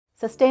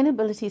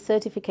Sustainability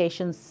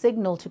certifications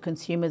signal to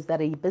consumers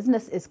that a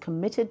business is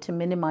committed to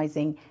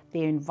minimizing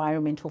their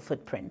environmental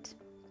footprint.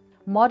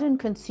 Modern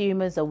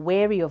consumers are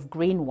wary of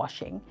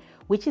greenwashing,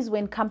 which is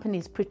when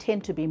companies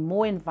pretend to be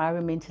more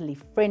environmentally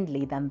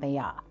friendly than they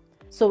are.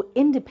 So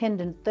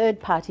independent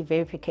third-party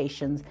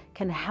verifications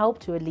can help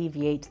to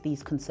alleviate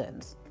these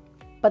concerns.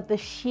 But the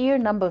sheer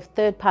number of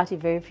third-party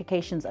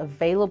verifications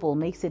available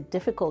makes it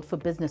difficult for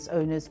business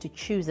owners to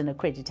choose an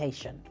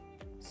accreditation.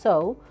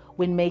 So,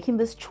 when making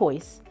this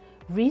choice,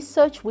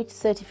 research which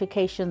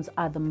certifications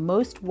are the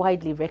most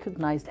widely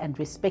recognized and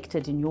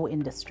respected in your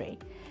industry,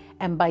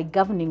 and by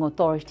governing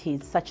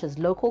authorities such as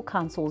local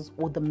councils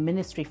or the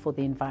Ministry for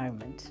the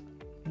Environment.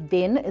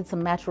 Then it's a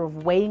matter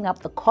of weighing up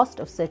the cost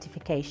of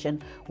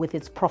certification with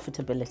its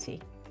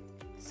profitability.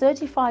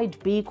 Certified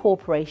B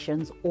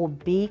corporations or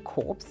B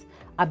Corps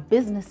are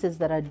businesses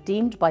that are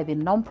deemed by the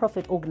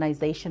non-profit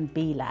organization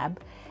B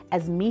Lab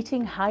as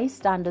meeting high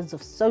standards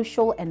of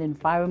social and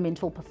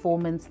environmental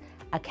performance,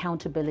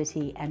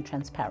 accountability and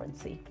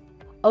transparency.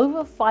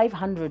 Over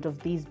 500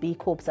 of these B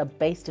Corps are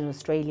based in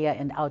Australia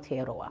and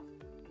Aotearoa.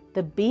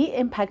 The B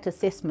Impact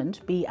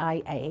Assessment,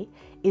 BIA,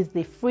 is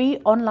the free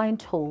online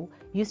tool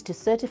used to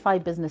certify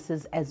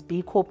businesses as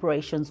B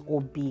corporations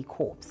or B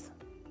Corps.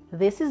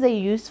 This is a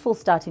useful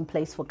starting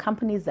place for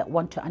companies that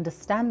want to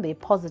understand their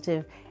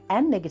positive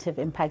and negative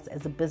impacts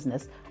as a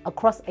business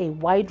across a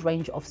wide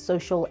range of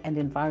social and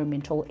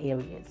environmental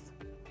areas.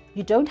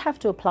 You don't have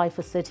to apply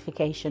for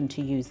certification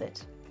to use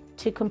it.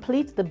 To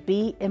complete the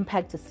B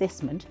Impact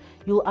Assessment,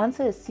 you'll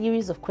answer a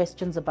series of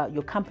questions about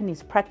your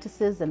company's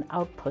practices and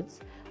outputs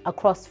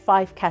across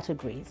 5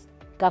 categories: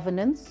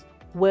 governance,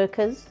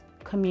 workers,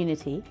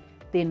 community,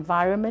 the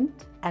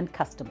environment, and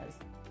customers.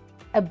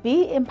 A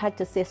B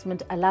Impact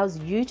Assessment allows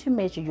you to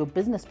measure your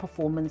business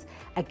performance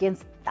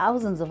against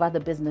thousands of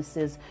other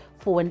businesses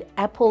for an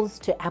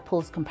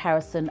apples-to-apples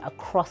comparison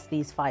across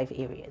these 5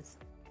 areas.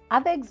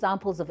 Other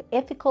examples of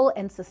ethical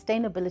and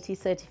sustainability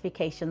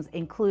certifications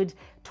include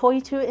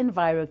Toitu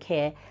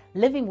EnviroCare,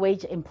 Living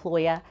Wage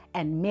Employer,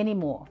 and many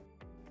more.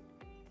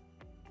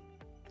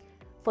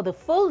 For the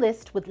full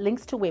list with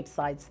links to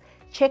websites,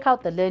 check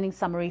out the learning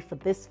summary for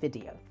this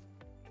video.